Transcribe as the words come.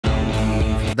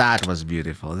That was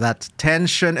beautiful. That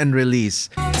tension and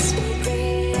release.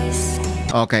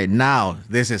 Okay, now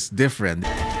this is different.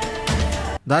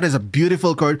 That is a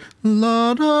beautiful chord.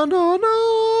 La, da, da, da,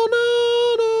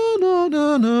 da,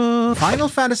 da, da. Final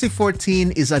Fantasy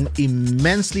XIV is an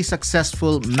immensely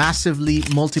successful, massively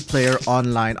multiplayer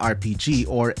online RPG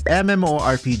or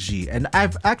MMORPG, and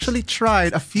I've actually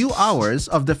tried a few hours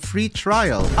of the free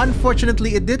trial.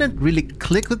 Unfortunately, it didn't really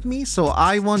click with me, so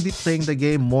I won't be playing the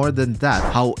game more than that.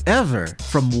 However,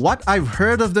 from what I've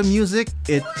heard of the music,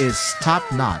 it is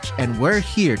top-notch, and we're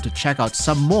here to check out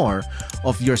some more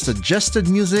of your suggested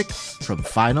music from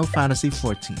Final Fantasy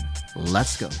XIV.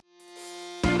 Let's go.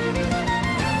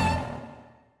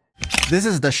 This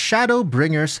is the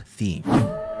Shadowbringers theme.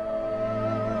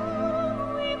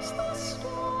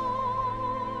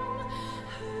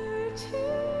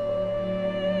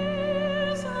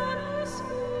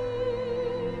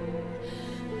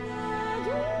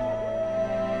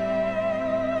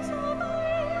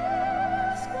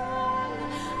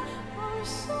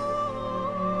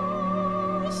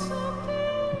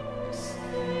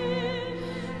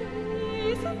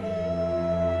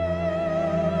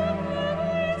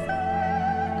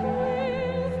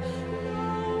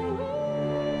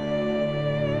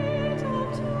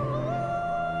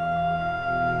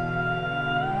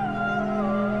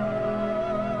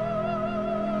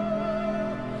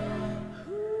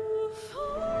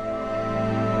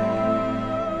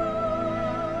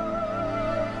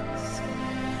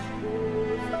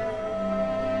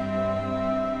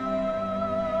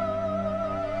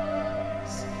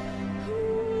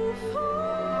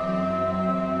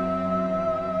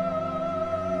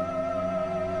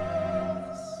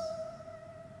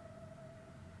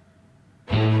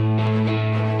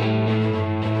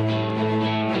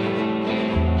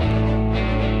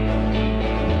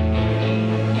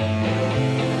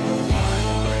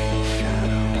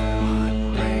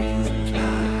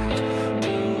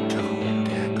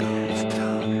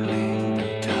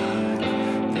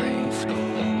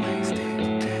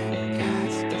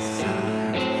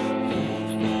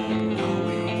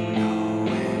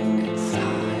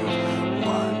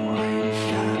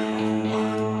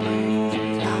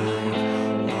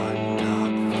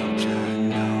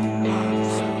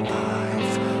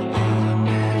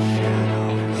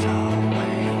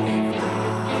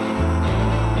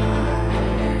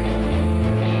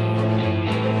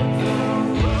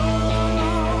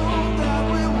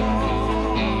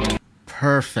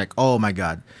 Perfect. Oh my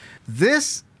god.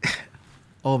 This...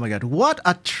 Oh my god, what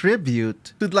a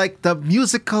tribute to like the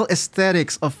musical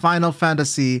aesthetics of Final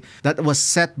Fantasy that was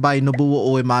set by Nobuo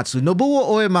Uematsu. Nobuo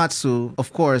Uematsu,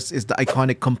 of course, is the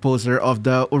iconic composer of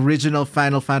the original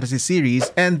Final Fantasy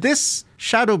series, and this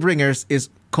Shadowbringers is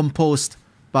composed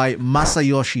by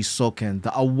Masayoshi Soken,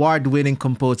 the award-winning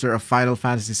composer of Final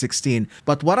Fantasy XVI.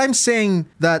 But what I'm saying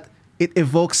that it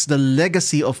evokes the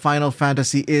legacy of Final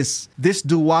Fantasy is this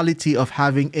duality of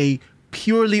having a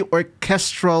purely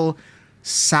orchestral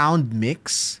sound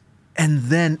mix and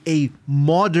then a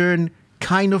modern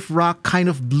kind of rock, kind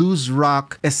of blues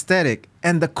rock aesthetic.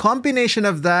 And the combination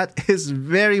of that is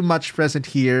very much present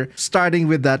here, starting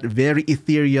with that very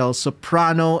ethereal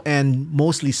soprano and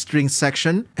mostly string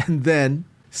section, and then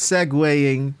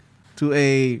segueing to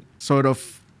a sort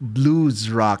of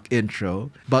blues rock intro,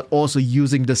 but also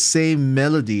using the same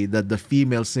melody that the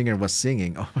female singer was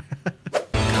singing.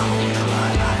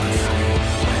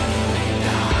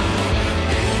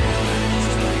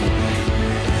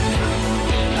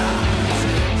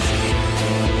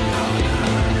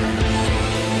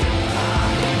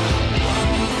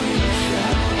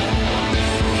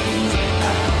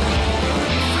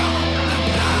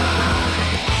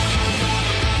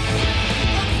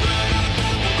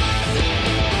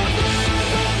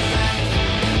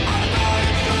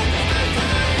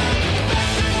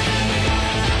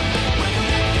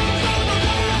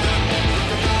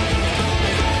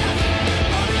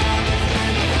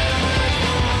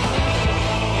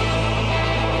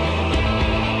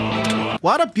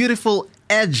 What a beautiful,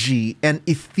 edgy, and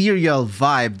ethereal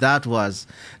vibe that was.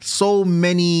 So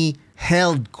many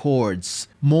held chords,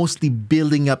 mostly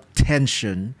building up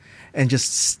tension and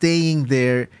just staying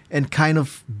there and kind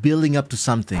of building up to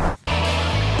something.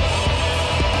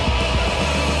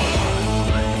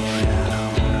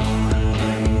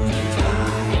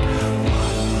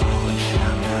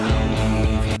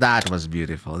 That was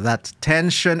beautiful. That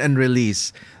tension and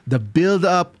release. The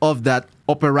build-up of that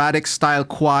operatic style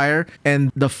choir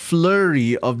and the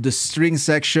flurry of the string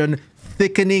section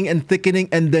thickening,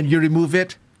 and then you remove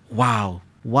it. Wow,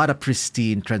 what a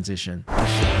pristine transition.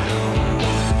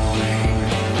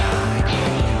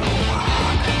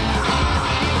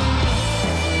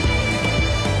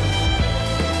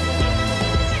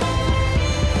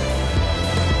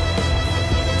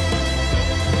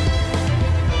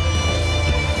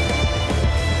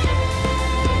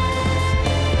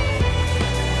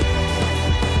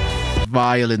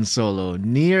 violin solo,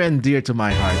 near and dear to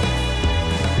my heart.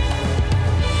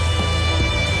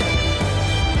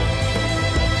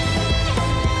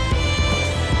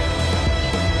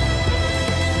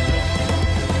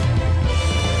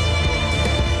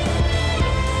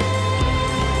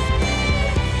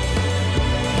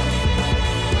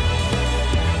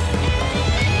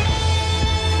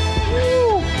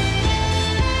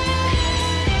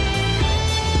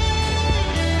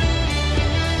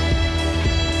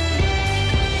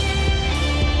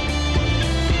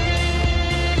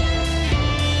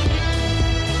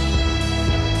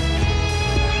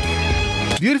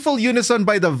 Beautiful unison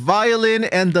by the violin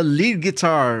and the lead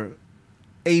guitar.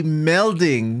 A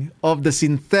melding of the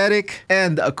synthetic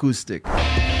and the acoustic.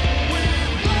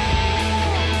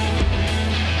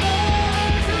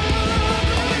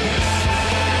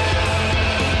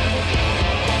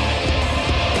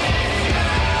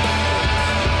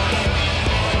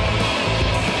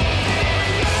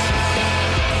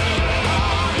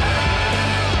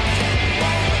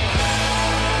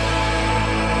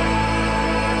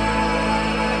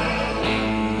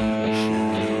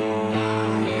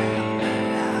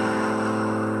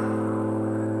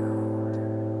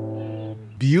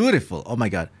 Beautiful. Oh my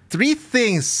God. Three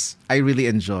things I really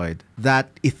enjoyed. That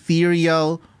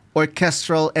ethereal,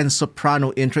 orchestral, and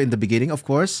soprano intro in the beginning, of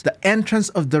course. The entrance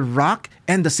of the rock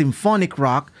and the symphonic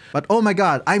rock. But oh my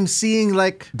God, I'm seeing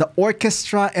like the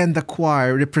orchestra and the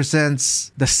choir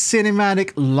represents the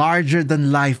cinematic,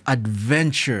 larger-than-life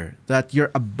adventure that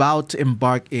you're about to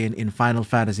embark in Final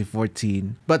Fantasy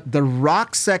XIV. But the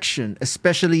rock section,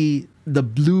 especially the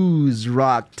blues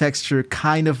rock texture,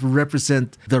 kind of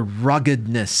represent the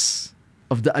ruggedness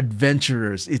of the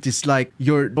adventurers. It is like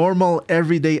your normal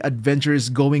everyday adventurers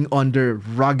going on their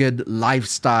rugged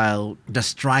lifestyle,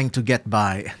 just trying to get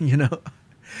by, you know?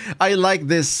 I like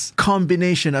this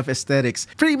combination of aesthetics.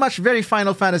 Pretty much very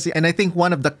Final Fantasy, and I think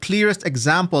one of the clearest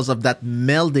examples of that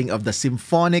melding of the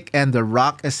symphonic and the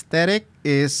rock aesthetic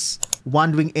is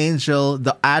One Winged Angel,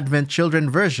 the Advent Children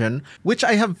version, which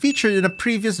I have featured in a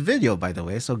previous video, by the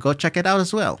way, so go check it out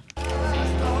as well.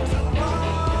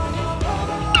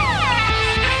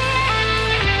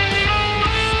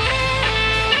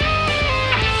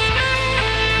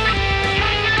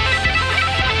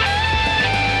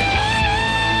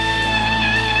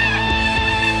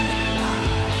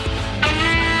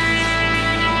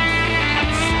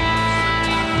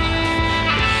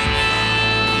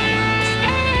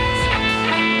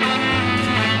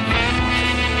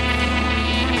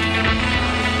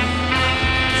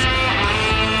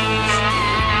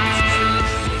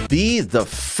 Be the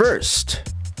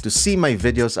first to see my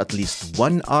videos at least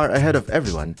 1 hour ahead of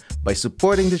everyone by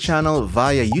supporting the channel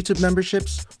via YouTube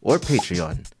memberships or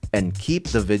Patreon. And keep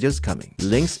the videos coming.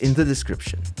 Links in the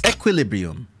description.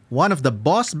 Equilibrium, one of the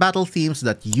boss battle themes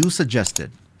that you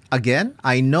suggested. Again,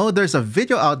 I know there's a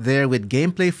video out there with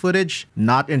gameplay footage.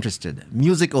 Not interested.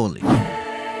 Music only.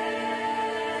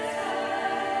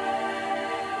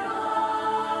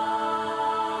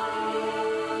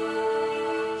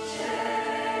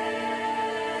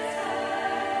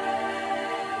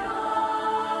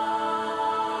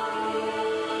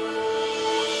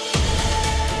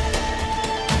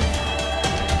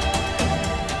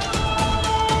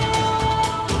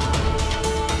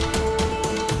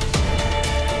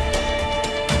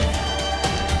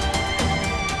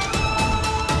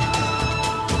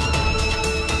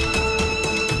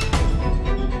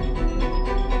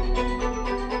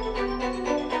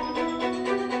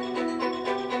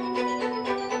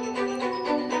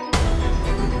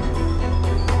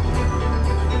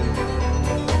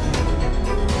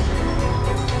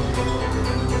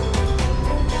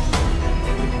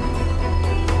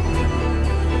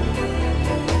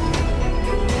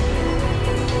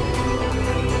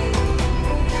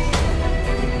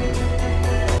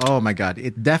 Oh my God,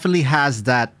 it definitely has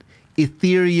that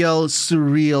ethereal,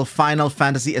 surreal Final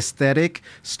Fantasy aesthetic,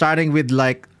 starting with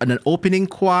like an opening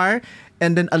choir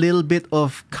and then a little bit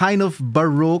of kind of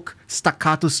baroque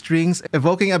staccato strings,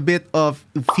 evoking a bit of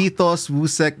Phytos,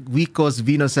 Wusek, Wikos,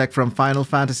 Vinosek from Final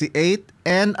Fantasy VIII,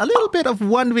 and a little bit of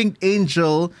One Winged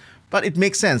Angel. But it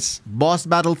makes sense. Boss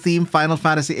battle theme, Final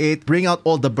Fantasy VIII, bring out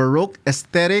all the baroque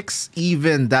aesthetics,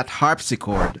 even that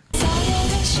harpsichord.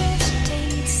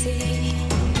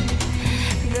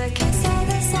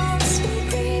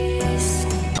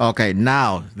 Okay,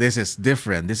 now this is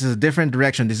different. This is a different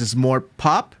direction. This is more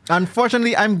pop.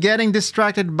 Unfortunately, I'm getting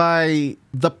distracted by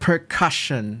the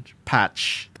percussion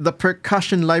patch. The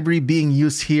percussion library being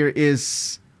used here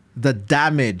is the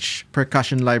Damage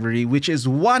percussion library, which is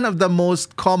one of the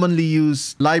most commonly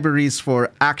used libraries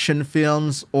for action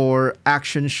films or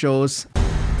action shows.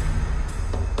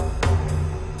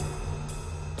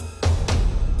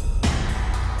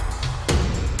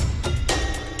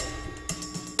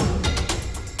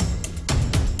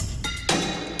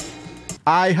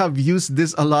 I have used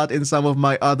this a lot in some of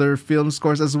my other film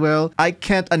scores as well. I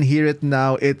can't unhear it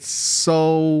now. It's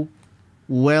so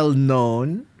well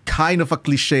known. Kind of a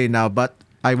cliche now, but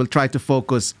I will try to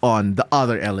focus on the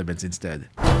other elements instead.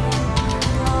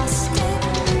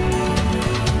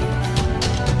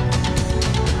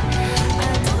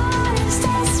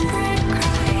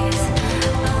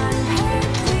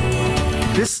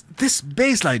 This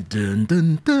bass line, dun,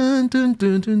 dun, dun, dun,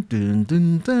 dun, dun, dun,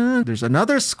 dun, dun. There's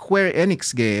another Square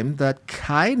Enix game that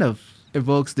kind of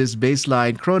evokes this bass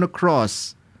line, Chrono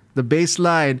Cross. The bass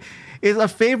line is a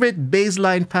favorite bass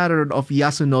line pattern of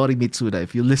Yasunori Mitsuda.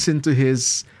 If you listen to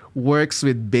his works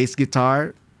with bass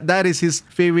guitar, that is his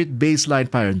favorite bass line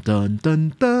pattern. Dun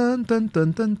dun dun dun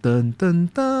dun dun dun dun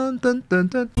dun dun dun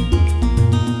dun.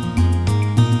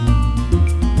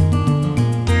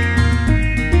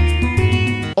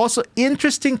 Also,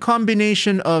 interesting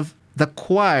combination of the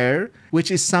choir, which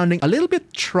is sounding a little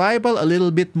bit tribal, a little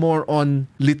bit more on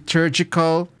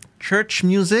liturgical church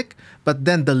music, but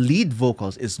then the lead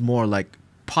vocals is more like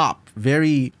pop,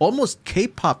 very almost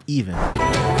K-pop even.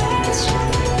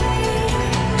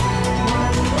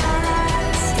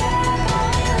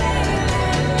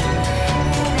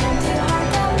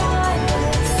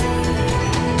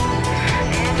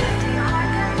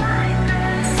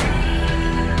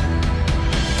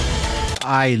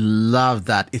 I love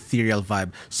that ethereal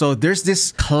vibe. So there's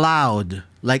this cloud,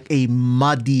 like a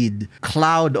muddied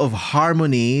cloud of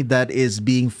harmony that is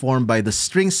being formed by the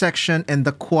string section and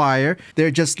the choir.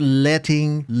 They're just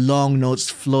letting long notes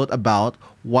float about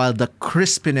while the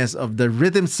crispiness of the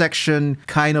rhythm section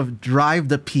kind of drive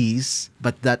the piece,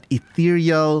 but that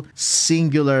ethereal,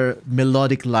 singular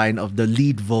melodic line of the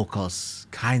lead vocals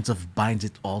kind of binds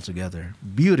it all together.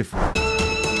 Beautiful.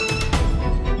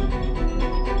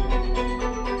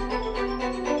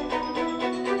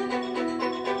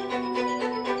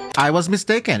 I was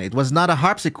mistaken. It was not a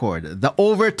harpsichord. The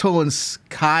overtones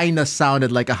kind of sounded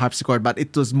like a harpsichord, but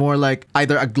it was more like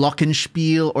either a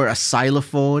glockenspiel or a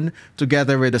xylophone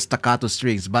together with the staccato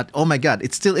strings. But oh my god,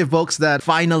 it still evokes that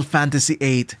Final Fantasy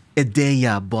VIII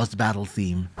Edea boss battle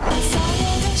theme.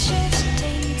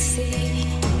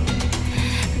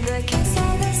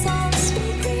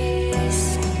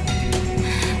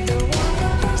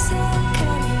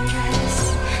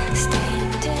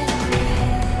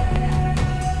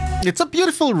 It's a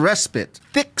beautiful respite.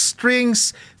 Thick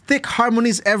strings, thick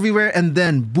harmonies everywhere, and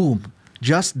then boom,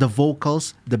 just the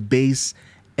vocals, the bass,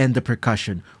 and the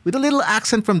percussion. With a little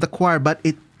accent from the choir, but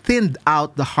it thinned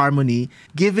out the harmony,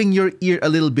 giving your ear a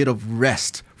little bit of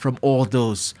rest from all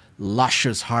those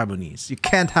luscious harmonies. You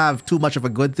can't have too much of a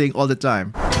good thing all the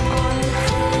time.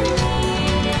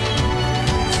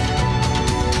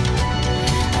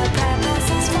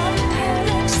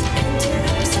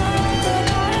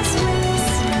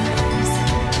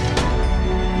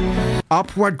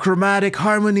 Upward chromatic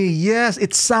harmony. Yes,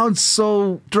 it sounds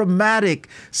so dramatic,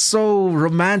 so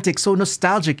romantic, so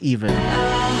nostalgic even.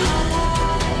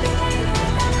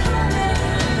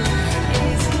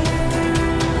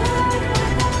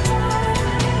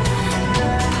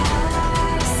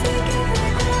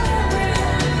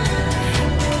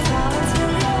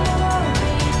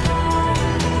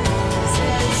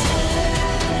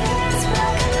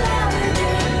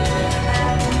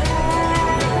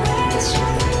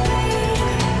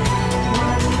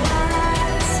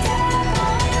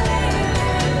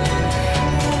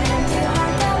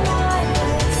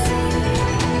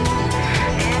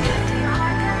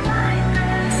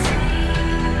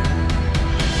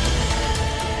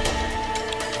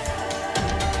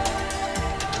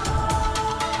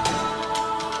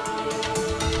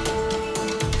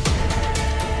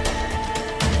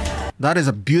 That is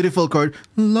a beautiful chord.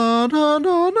 La da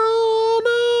da da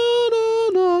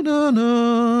da da da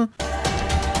da.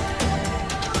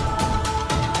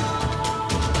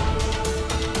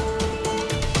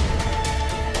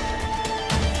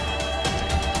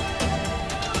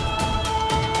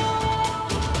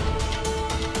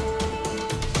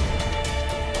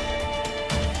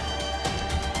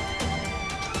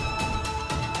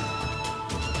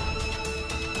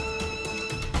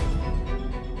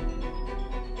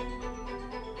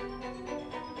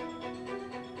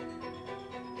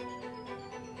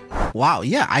 Wow,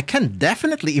 yeah, I can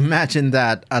definitely imagine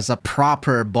that as a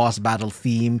proper boss battle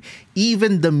theme.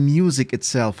 Even the music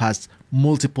itself has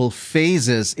multiple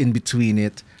phases in between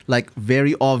it, like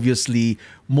very obviously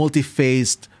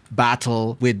multi-phased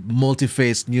battle with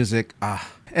multi-phased music.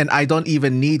 And I don't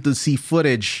even need to see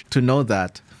footage to know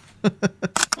that.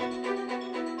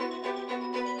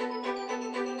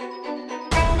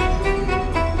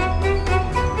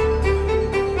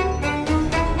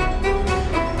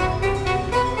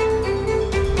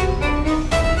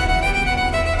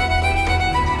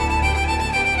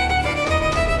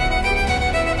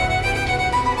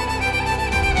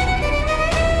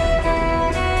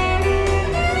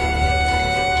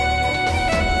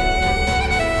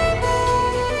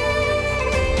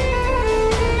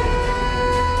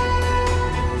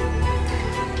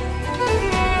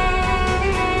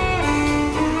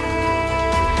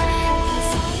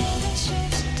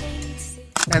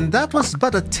 And that was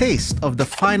but a taste of the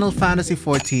Final Fantasy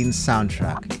XIV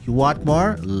soundtrack. You want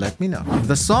more? Let me know.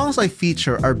 The songs I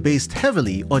feature are based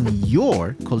heavily on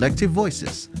your collective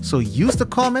voices, so use the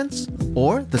comments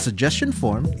or the suggestion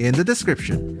form in the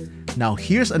description. Now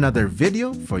here's another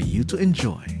video for you to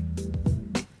enjoy.